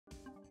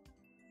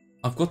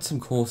I've got some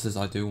courses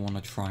I do want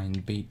to try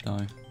and beat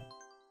though.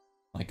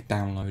 Like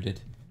downloaded.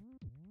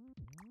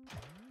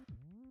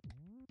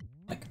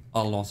 Like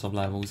a lot of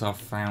levels I've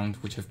found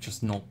which I've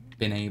just not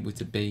been able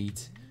to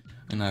beat.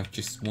 And I've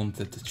just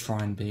wanted to try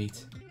and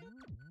beat.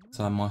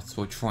 So I might as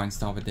well try and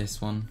start with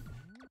this one.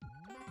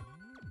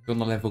 Got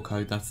the level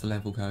code, that's the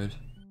level code.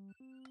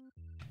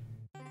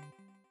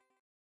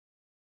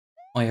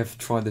 I have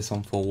tried this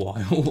on for a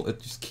while, I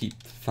just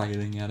keep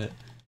failing at it.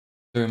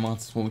 So I might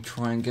as well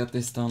try and get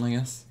this done, I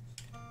guess.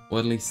 Or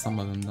at least some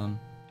of them done.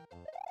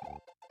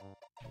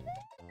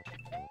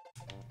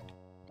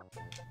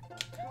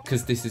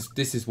 Because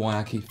this is why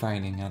I keep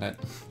failing at it.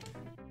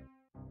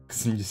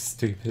 Because I'm just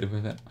stupid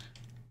with it.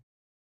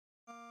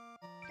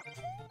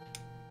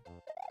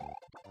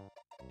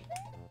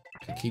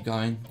 Okay, keep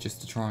going,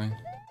 just to try.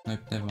 Nope,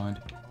 never mind.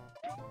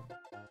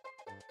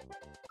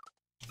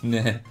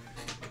 Nah.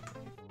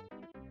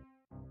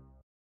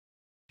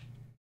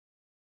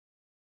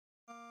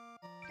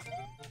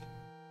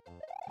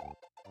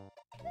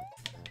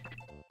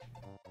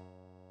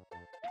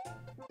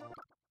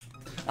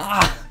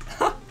 Ah!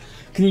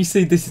 Can you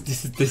see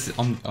this?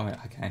 Oh,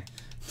 okay.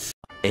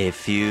 A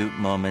few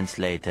moments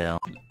later.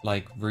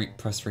 Like,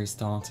 press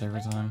restart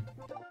every time.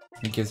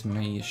 It gives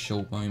me a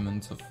short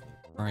moment of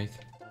break.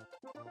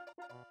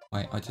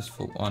 Wait, I just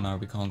thought, oh no,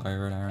 we can't go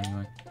over there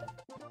anyway.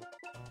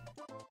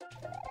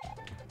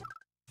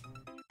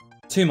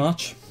 Too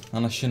much,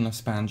 and I shouldn't have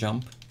spam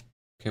jump.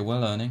 Okay, we're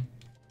learning.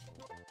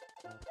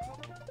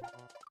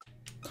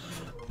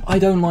 I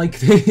don't like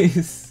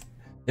this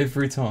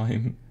every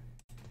time.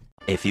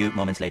 A few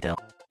moments later.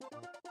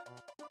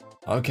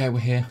 Okay, we're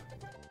here.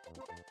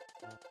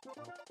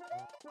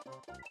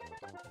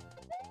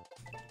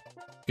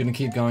 Gonna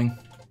keep going.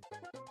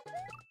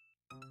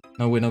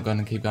 No, we're not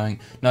gonna keep going.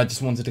 No, I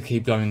just wanted to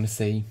keep going to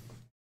see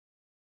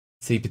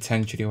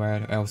potentially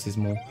where else is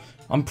more.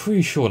 I'm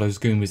pretty sure those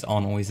Goombas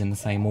aren't always in the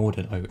same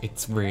order though.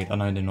 It's weird. I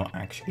know they're not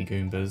actually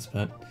Goombas,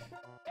 but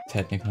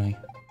technically.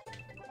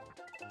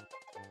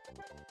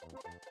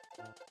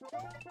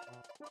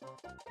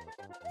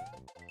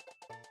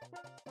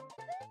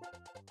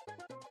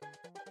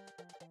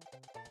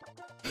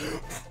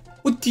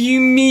 What do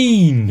you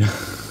mean?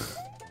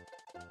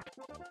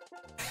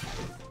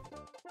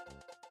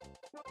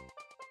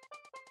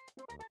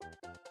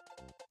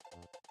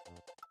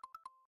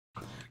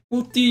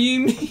 What do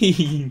you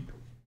mean?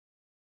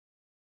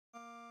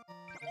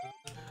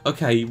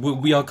 Okay,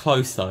 we are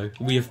close though.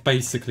 We have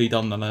basically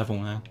done the level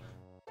now.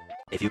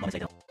 A few moments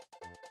later.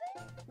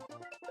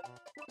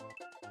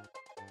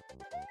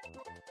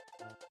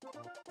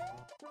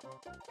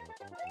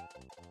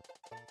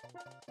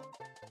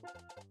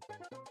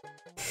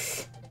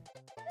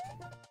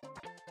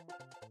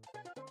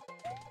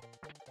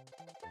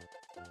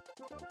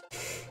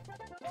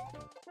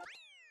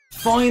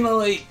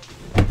 Finally!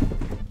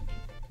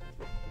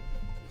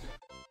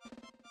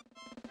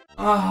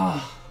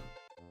 Ah!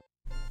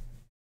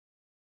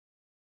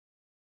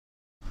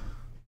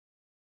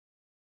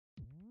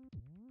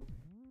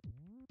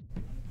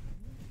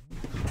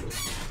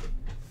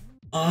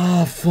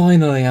 Ah,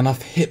 finally, and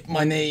I've hit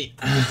my knee.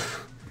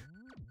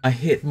 I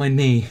hit my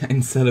knee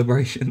in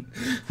celebration.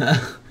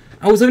 I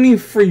was only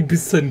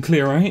 3%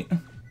 clear, right?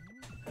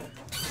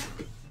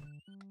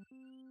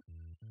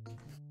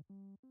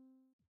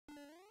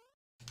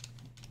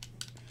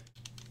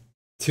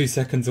 "2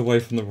 seconds away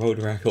from the world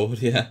record,"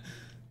 yeah.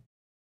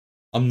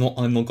 I'm not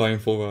going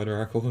for world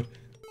record.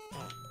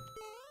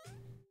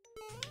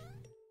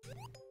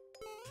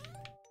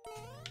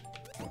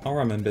 I'll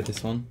remember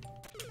this one.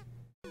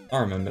 I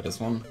remember this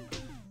one.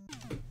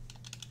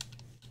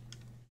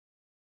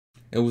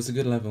 It was a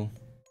good level.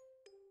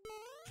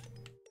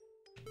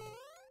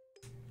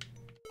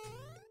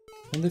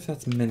 I wonder if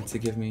that's meant to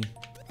give me...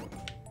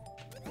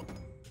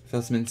 If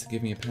that's meant to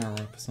give me a power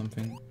up or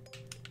something.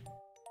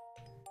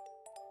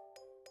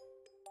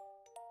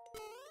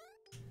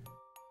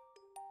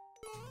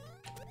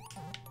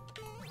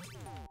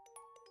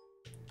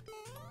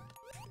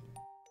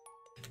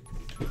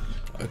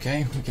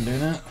 Okay, we can do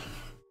that.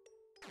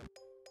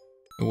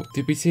 Oh,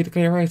 did we see the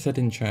clear race? I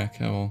didn't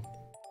check. Oh.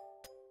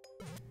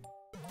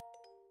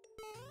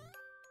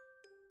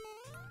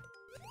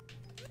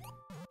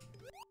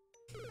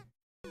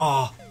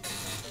 Ah!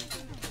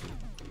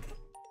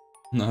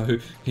 No,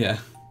 yeah.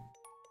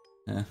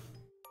 Yeah.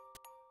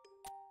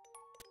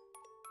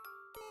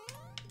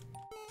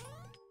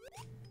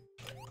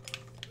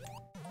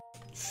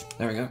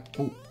 There we go.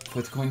 Oh,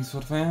 40 coins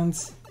for the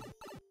fans.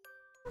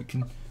 We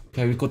can...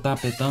 Okay, we've got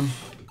that bit done.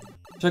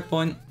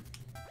 Checkpoint.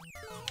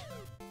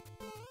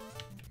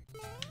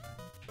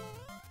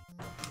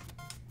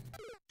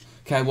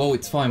 Okay, well,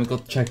 it's fine. We've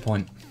got the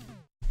checkpoint.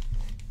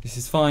 This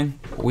is fine.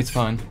 Oh, it's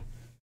fine.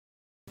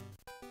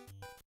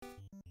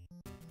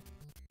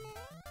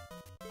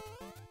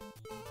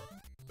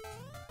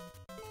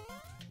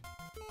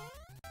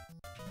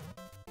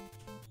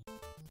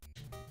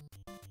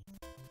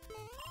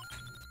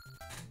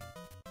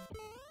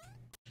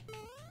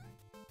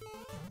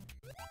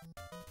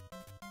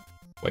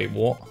 Wait,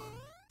 what?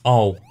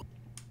 Oh.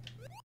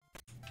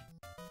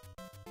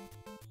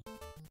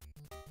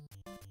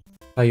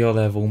 play your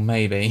level,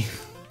 maybe.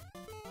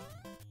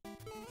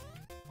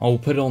 I'll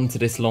put it onto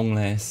this long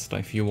list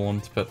if you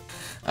want, but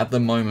at the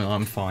moment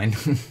I'm fine.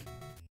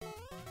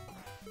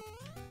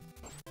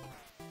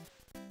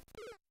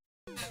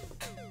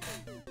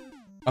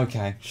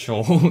 Okay,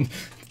 sure.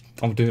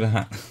 I'll do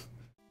that.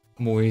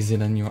 More easy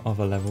than your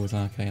other levels.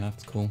 Okay,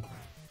 that's cool.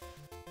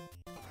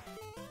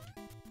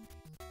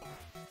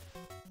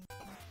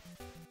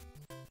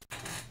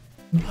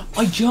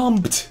 I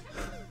jumped!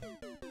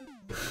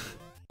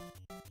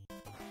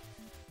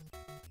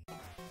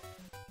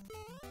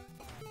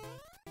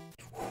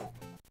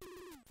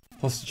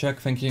 Posture check,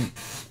 thank you.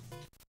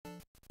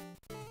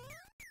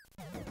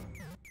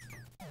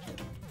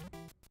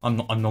 I'm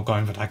not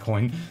going for that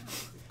coin.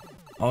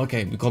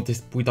 Okay, we got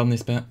this, we done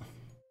this bit.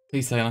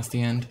 Please say that's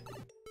the end.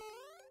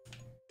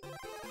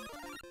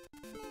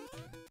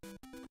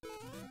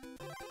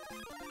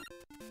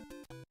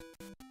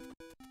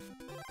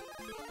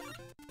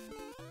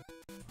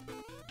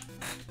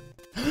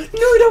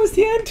 No, that was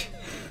the end!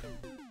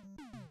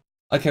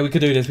 Okay, we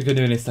can do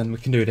this then, we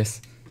can do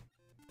this.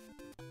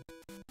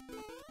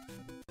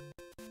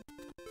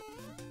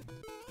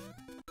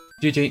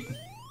 GG.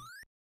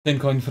 Then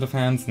going for the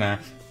fans? Nah,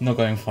 I'm not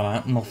going for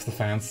that. I'm off the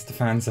fans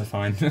are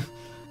fine.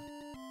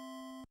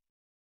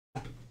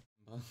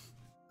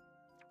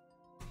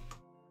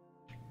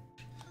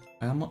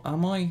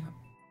 Am I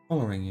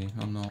following you?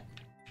 I'm not.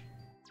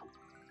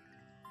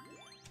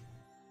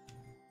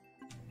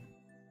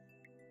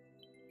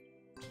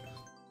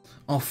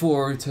 Oh,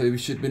 402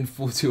 should have been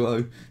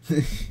 420.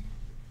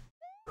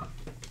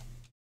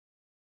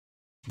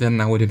 Then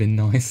that would have been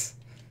nice.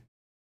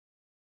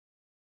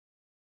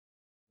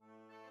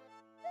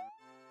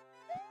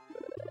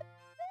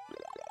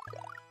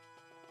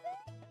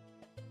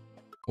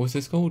 What's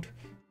this called?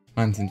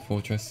 Mountain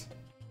Fortress.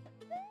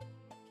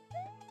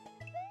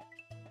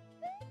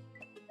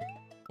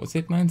 Was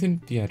it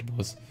Mountain? Yeah, it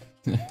was.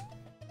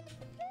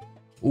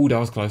 Ooh, that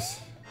was close.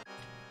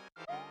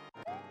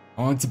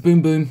 Oh, it's a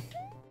boom boom.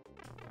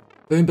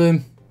 Boom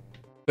boom.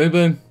 Boom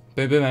boom.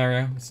 Boom boom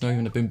area. It's not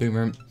even a boom boom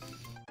room.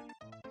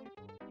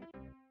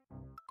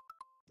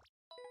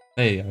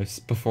 There you go,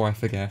 before I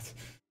forget.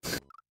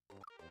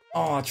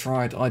 Oh, I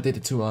tried. I did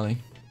it too early.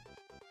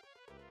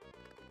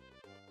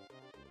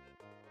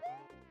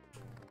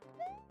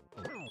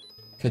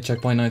 Okay,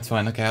 checkpoint, no, it's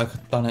fine. Okay,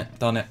 I've done it,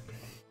 done it.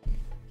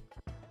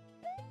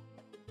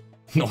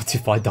 Not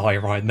if I die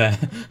right there.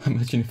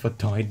 Imagine if I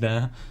died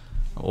there.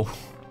 Oh.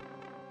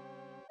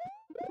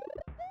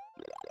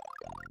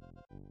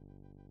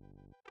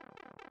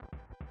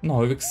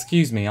 No,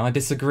 excuse me, I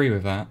disagree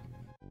with that.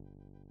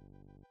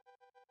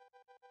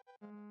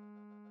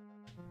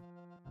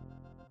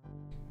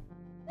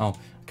 Oh,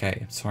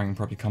 okay, swearing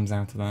probably comes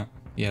out of that.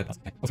 Yeah, that's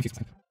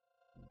okay.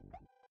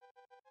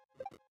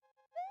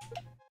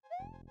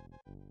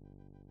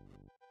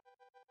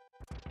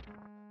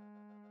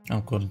 Oh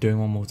god, do it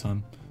one more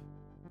time.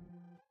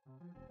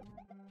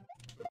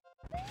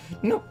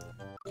 No!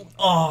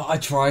 Oh, I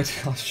tried.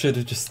 I should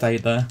have just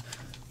stayed there.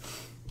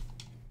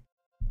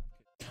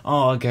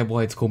 Oh, I get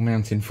why it's called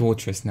Mountain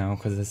Fortress now,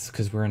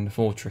 because we're in the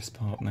fortress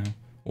part now.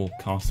 Or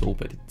castle,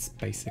 but it's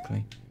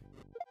basically...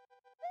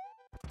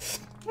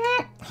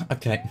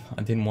 Okay,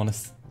 I didn't want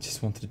to...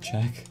 just wanted to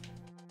check.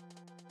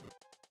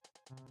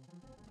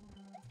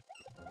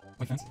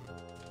 Wait, thanks.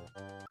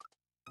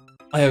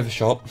 I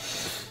overshot.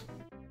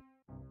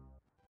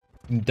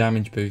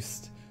 Damage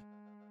boost.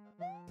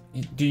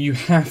 Do you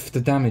have the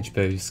damage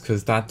boost?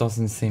 Because that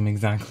doesn't seem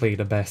exactly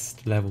the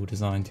best level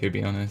design, to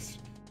be honest.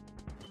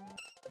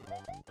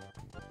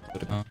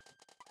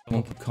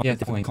 Yeah,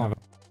 definitely.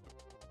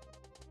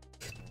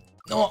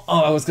 Oh,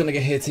 I was gonna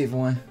get hit either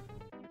way.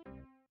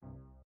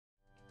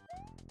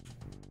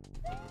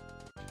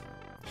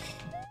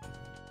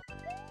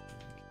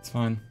 It's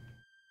fine.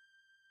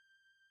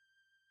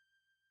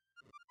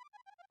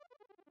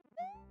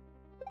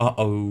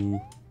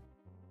 Uh-oh.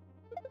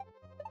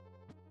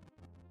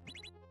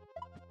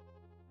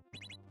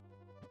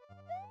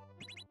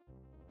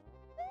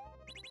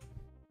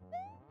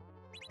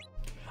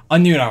 I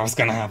knew that was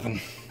gonna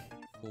happen.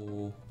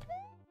 4,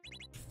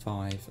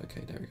 5,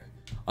 okay, there we go.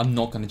 I'm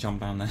not gonna jump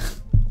down there.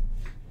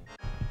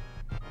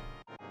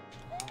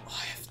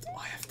 I have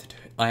to do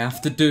it. I have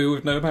to do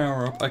with no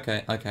power up.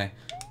 Okay, okay.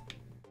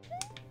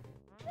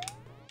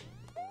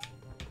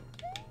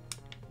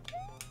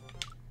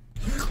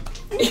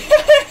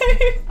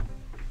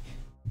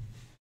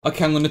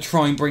 Okay, I'm gonna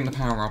try and bring the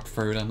power up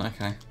through then,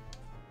 okay.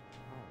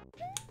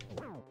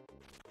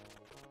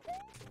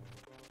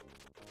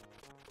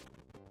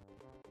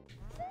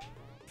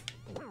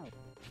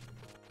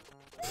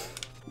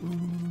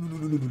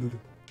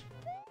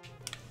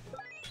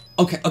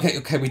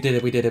 Okay, we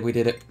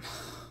did it.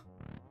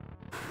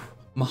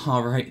 My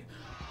heart rate.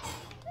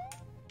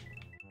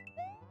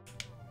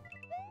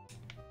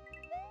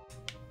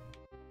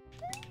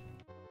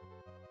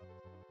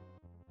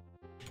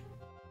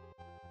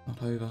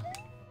 Not over.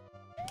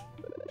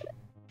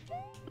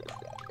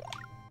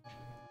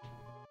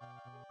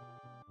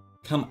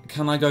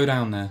 Can I go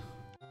down there?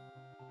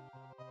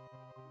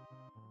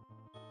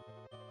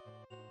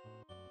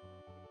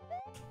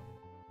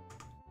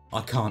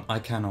 I can't. I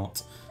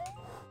cannot.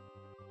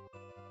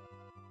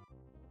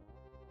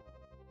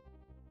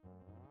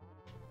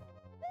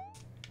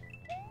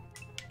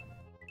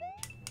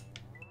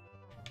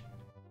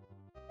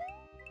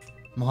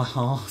 My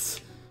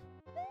heart.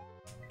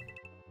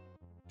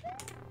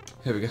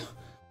 Here we go.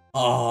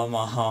 Oh,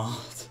 my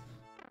heart.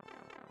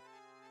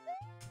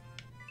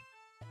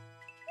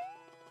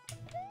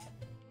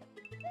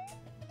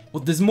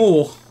 What? There's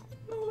more.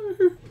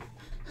 No.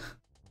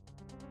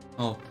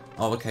 Oh.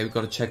 Oh, okay. We've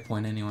got a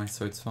checkpoint anyway,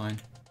 so it's fine.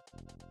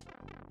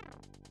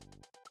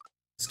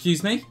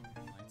 Excuse me?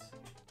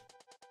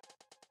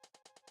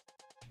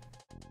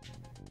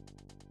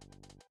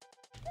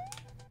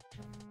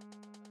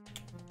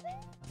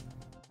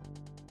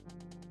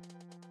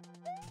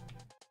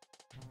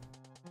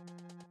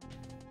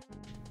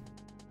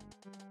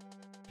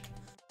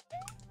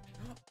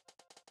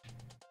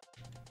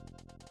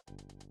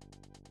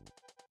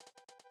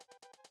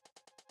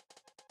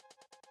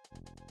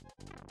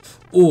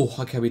 Oh,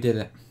 okay, we did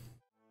it.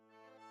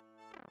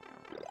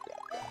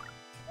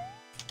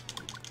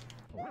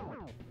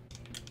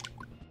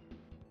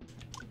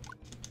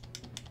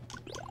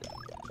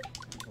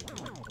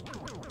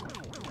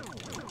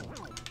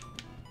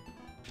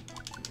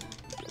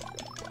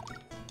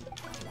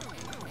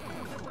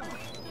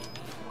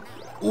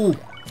 Oh,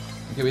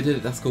 okay, we did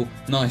it. That's cool.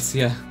 Nice,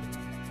 yeah.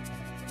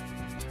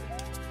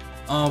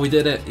 Oh, we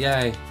did it.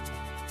 Yay.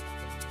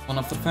 One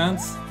up for the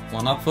fans.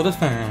 One up for the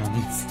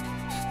fans.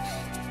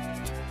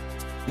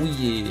 Oh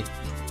yeah.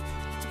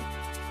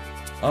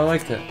 I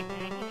liked it.